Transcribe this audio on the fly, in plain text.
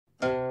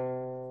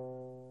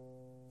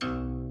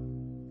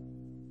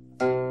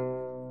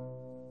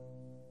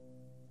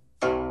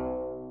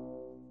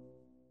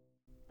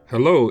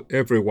Hello,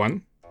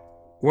 everyone.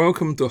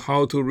 Welcome to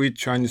How to Read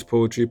Chinese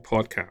Poetry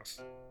podcast.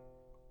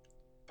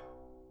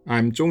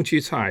 I'm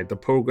Zhongqi Cai, the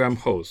program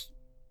host.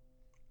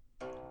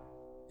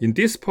 In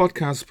this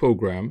podcast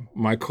program,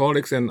 my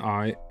colleagues and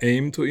I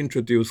aim to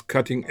introduce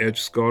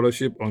cutting-edge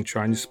scholarship on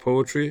Chinese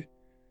poetry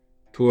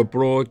to a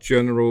broad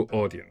general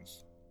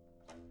audience.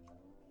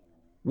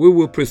 We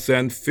will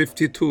present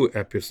 52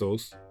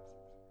 episodes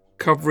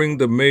covering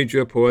the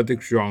major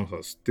poetic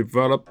genres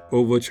developed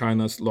over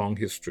China's long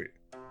history.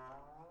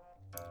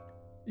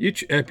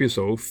 Each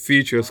episode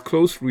features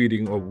close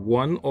reading of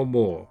one or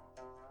more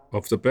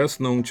of the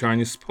best-known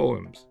Chinese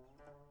poems,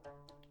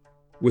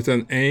 with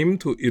an aim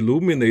to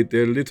illuminate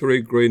their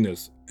literary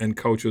greatness and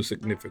cultural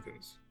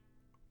significance.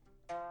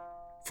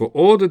 For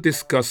all the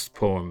discussed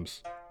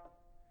poems,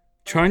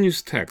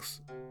 Chinese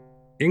text,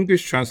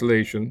 English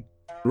translation,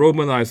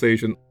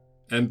 romanization,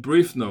 and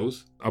brief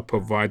notes are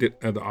provided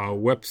at our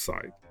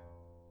website,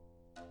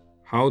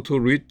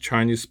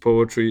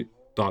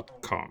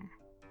 howtoreadchinesepoetry.com.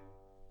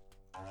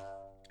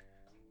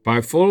 By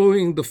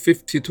following the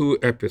 52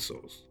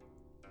 episodes,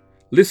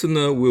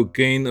 listener will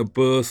gain a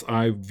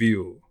bird's-eye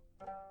view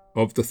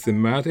of the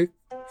thematic,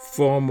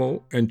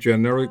 formal, and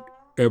generic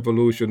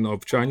evolution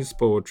of Chinese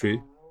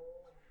poetry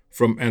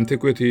from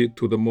antiquity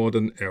to the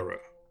modern era.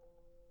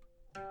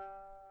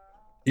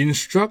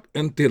 Instruct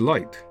and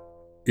delight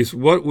is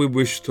what we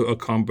wish to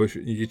accomplish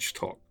in each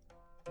talk.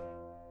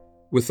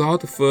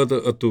 Without further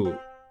ado,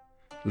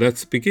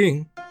 let's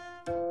begin.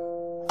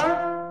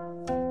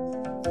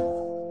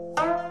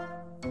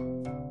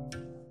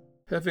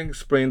 Having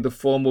explained the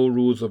formal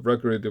rules of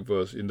regulative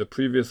verse in the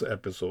previous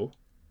episode,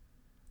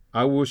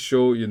 I will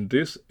show in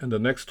this and the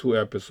next two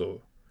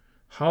episodes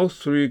how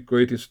three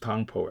greatest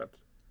Tang poets,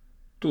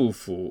 Du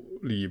Fu,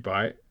 Li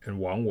Bai, and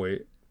Wang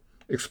Wei,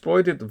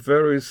 exploited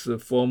various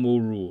formal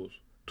rules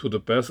to the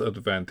best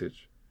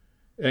advantage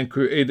and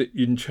created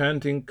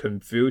enchanting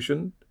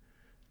Confucian,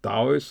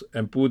 Taoist,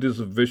 and Buddhist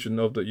vision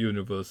of the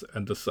universe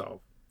and the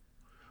self,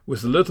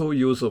 with little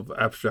use of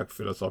abstract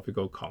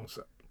philosophical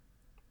concepts.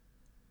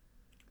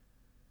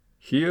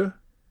 Here,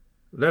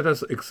 let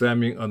us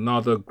examine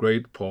another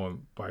great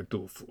poem by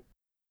Du Fu.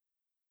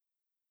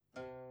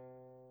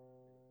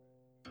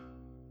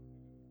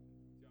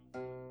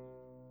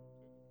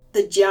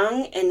 The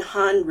Jiang and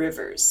Han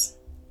Rivers.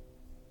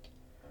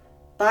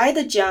 By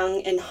the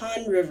Jiang and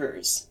Han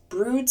Rivers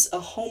broods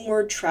a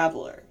homeward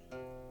traveler.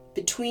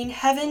 Between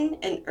heaven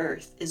and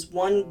earth is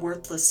one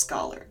worthless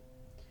scholar.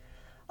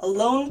 A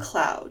lone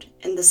cloud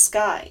and the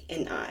sky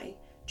and I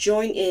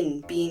join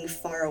in being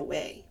far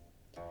away.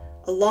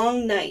 A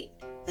long night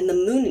and the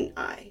moon and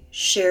I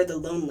share the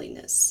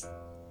loneliness.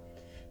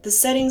 The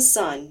setting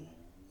sun,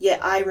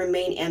 yet I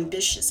remain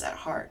ambitious at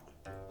heart.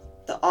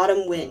 The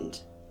autumn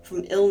wind,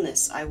 from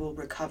illness I will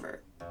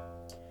recover.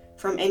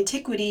 From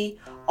antiquity,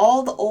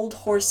 all the old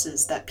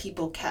horses that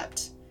people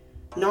kept,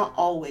 not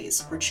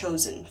always were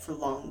chosen for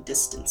long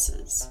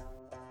distances.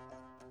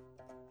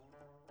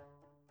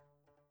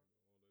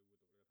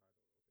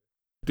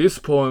 This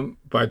poem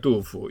by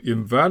Du Fu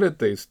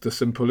invalidates the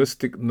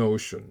simplistic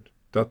notion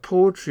that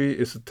poetry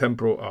is a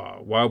temporal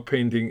art while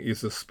painting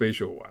is a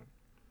spatial one.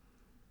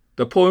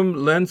 The poem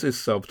lends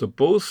itself to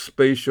both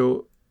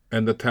spatial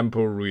and the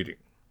temporal reading.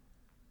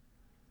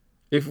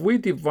 If we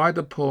divide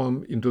the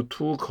poem into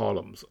two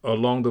columns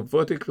along the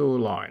vertical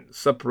line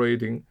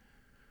separating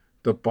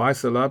the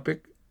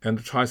bisyllabic and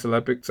the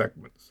trisyllabic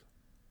segments,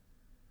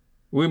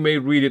 we may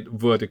read it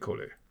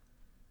vertically,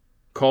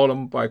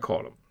 column by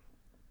column.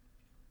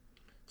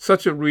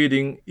 Such a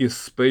reading is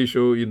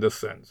spatial in the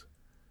sense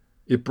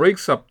it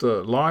breaks up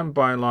the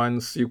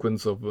line-by-line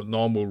sequence of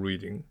normal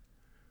reading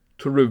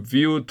to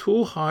reveal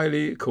two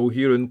highly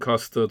coherent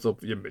clusters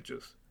of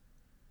images.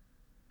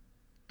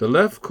 The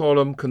left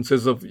column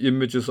consists of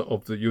images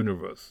of the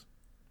universe,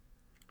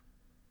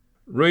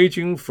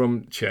 ranging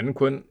from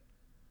Qiankun,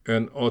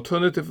 an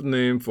alternative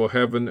name for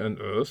heaven and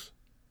earth,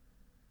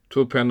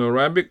 to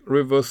panoramic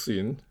river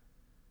scene,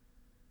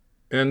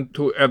 and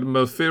to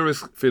atmospheric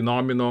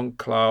phenomenon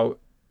cloud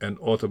and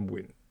autumn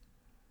wind.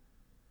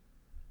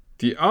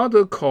 The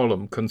other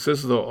column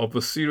consists of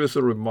a series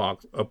of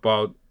remarks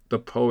about the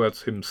poet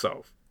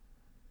himself.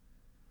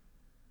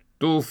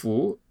 Du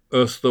Fu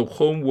as the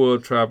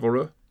homeward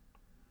traveler,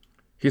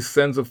 his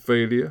sense of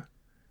failure,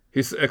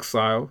 his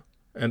exile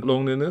and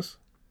loneliness,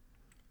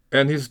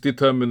 and his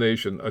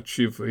determination to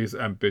achieve his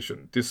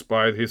ambition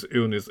despite his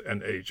illness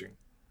and aging.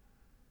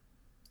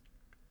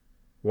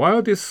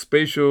 While this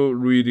spatial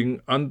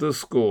reading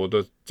underscores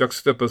the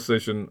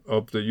juxtaposition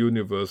of the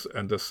universe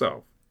and the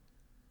self,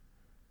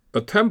 a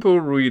temporal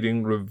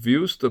reading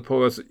reveals the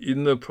poet's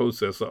inner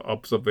process of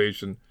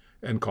observation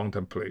and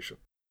contemplation.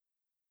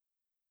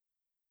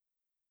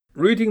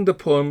 Reading the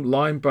poem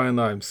line by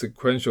line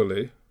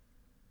sequentially,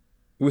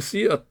 we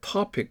see a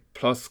topic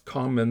plus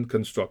comment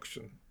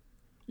construction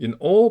in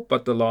all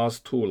but the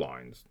last two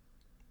lines.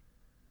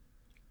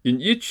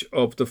 In each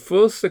of the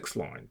first 6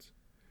 lines,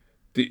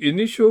 the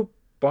initial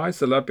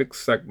bisyllabic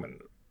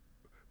segment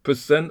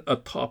presents a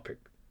topic,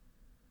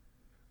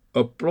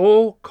 a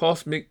broad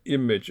cosmic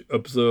image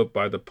observed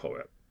by the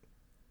poet.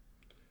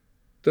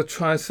 The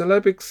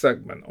trisyllabic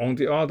segment, on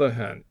the other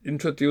hand,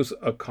 introduces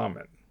a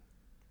comment.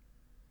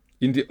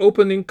 In the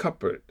opening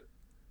couplet,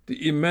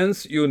 the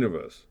immense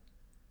universe,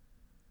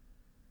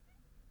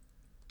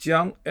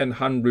 Jiang and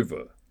Han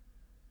River,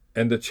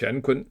 and the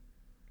Qiankun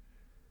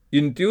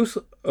induce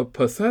a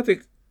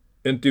pathetic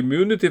and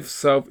diminutive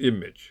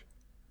self-image,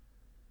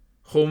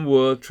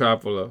 homeward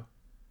traveler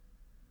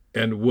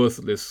and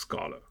worthless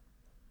scholar.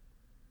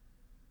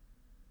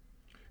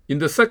 In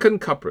the second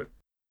couplet,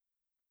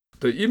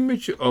 the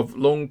image of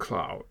lone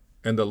cloud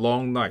and the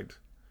long night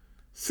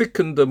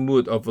thicken the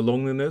mood of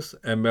loneliness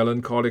and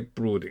melancholic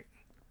brooding,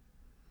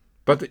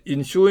 but the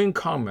ensuing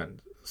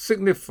comment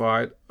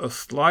signified a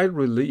slight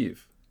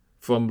relief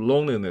from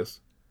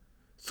loneliness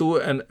through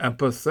an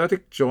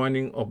empathetic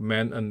joining of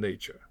man and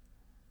nature.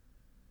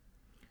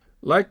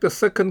 Like the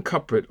second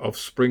couplet of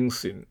Spring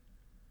Scene,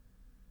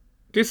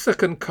 this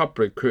second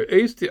couplet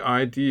creates the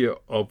idea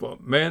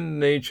of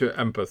man-nature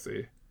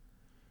empathy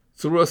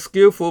through a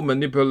skillful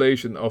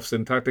manipulation of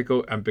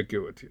syntactical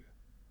ambiguity.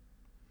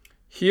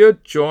 Here,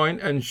 join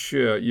and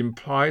share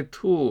imply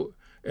two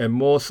and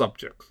more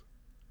subjects.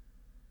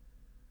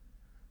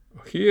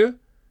 Here,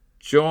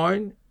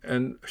 join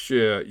and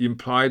share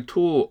imply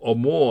two or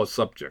more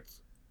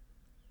subjects,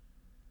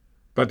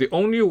 but the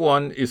only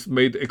one is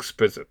made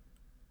explicit,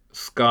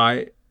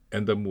 sky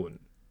and the moon,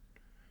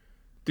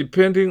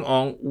 depending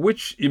on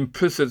which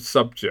implicit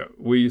subject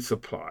we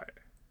supply.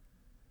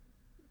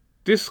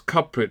 This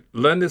couplet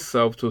lends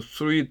itself to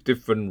three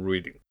different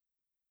readings.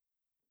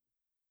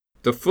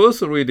 The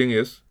first reading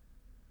is,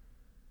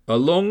 a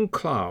long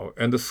cloud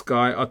and the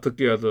sky are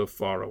together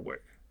far away.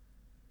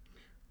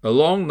 A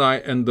long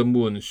night and the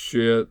moon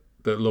share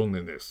the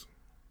loneliness.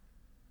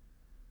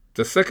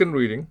 The second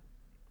reading,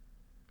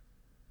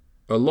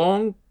 a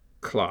long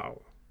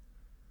cloud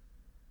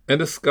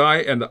and the sky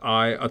and the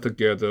eye are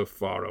together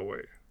far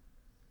away.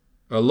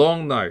 A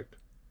long night,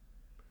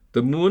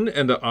 the moon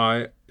and the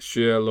eye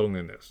share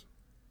loneliness.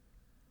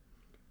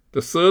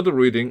 The third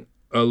reading,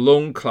 a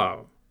long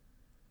cloud,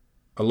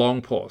 a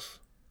long pause.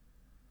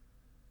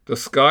 The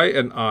sky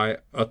and I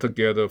are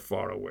together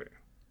far away.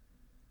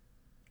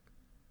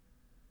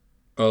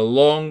 A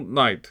long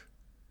night,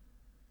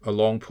 a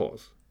long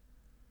pause.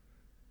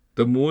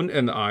 The moon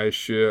and I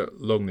share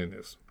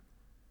loneliness.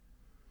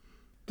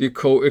 The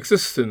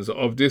coexistence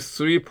of these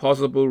three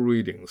possible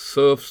readings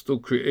serves to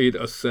create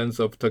a sense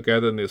of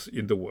togetherness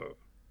in the world.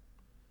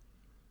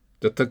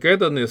 The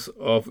togetherness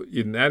of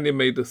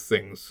inanimate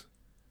things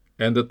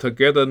and the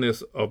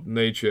togetherness of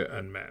nature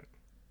and man.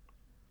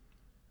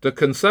 The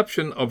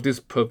conception of this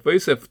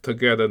pervasive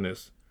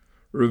togetherness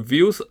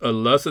reveals a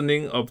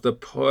lessening of the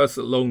poet's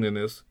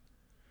loneliness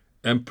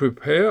and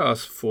prepares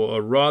us for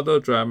a rather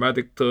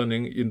dramatic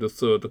turning in the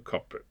third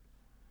couplet.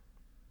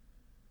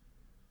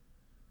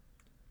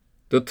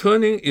 The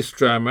turning is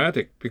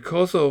dramatic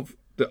because of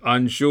the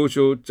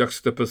unusual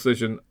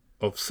juxtaposition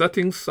of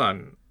setting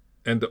sun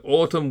and the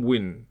autumn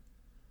wind,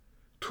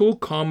 two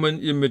common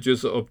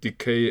images of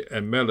decay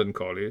and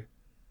melancholy,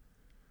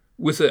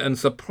 with an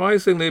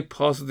surprisingly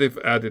positive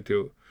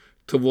attitude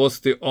towards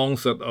the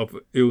onset of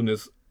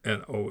illness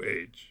and old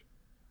age.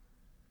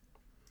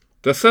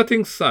 The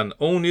setting sun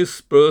only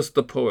spurs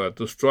the poet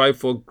to strive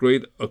for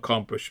great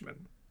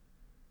accomplishment.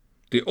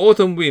 The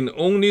autumn wind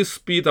only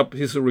speeds up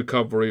his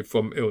recovery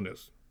from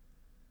illness.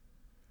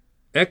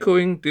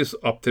 Echoing this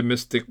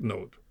optimistic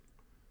note,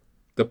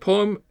 the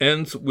poem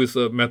ends with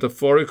a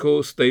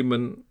metaphorical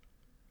statement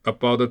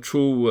about the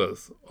true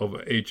worth of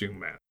an aging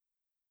man.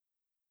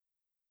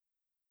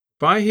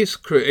 By his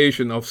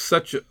creation of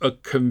such a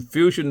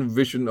Confucian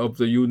vision of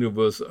the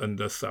universe and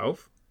the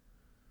self,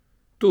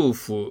 Du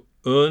Fu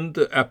earned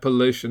the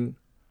appellation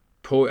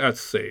poet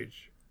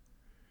sage,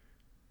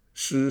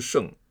 Shi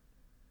Sheng,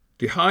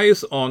 the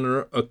highest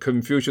honor a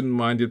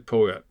Confucian-minded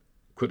poet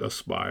could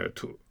aspire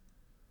to.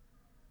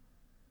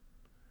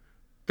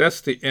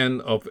 That's the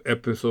end of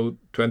episode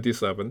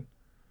 27.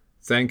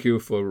 Thank you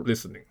for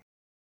listening.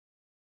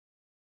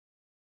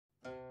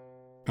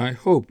 I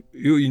hope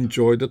you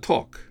enjoyed the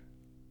talk.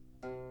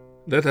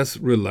 Let us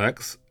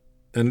relax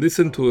and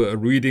listen to a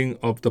reading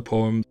of the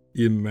poem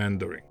in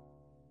Mandarin.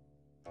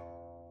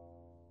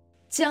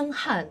 江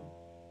汉，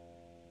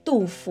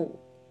杜甫。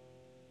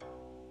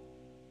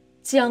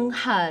江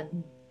汉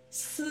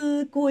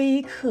思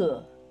归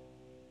客，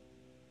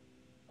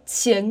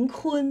乾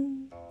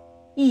坤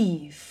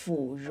一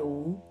腐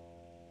如。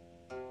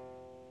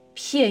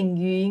片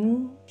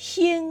云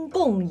天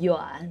共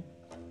远，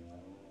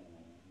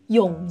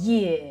永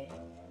夜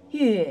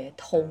月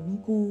同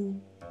孤。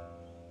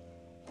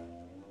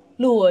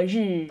落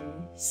日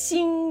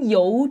星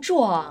犹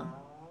壮，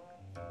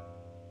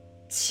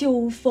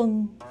秋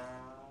风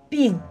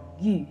病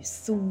欲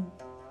苏。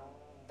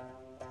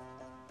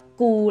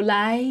古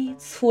来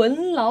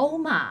存老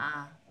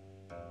马，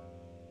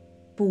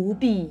不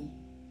必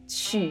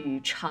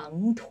去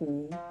长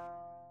途。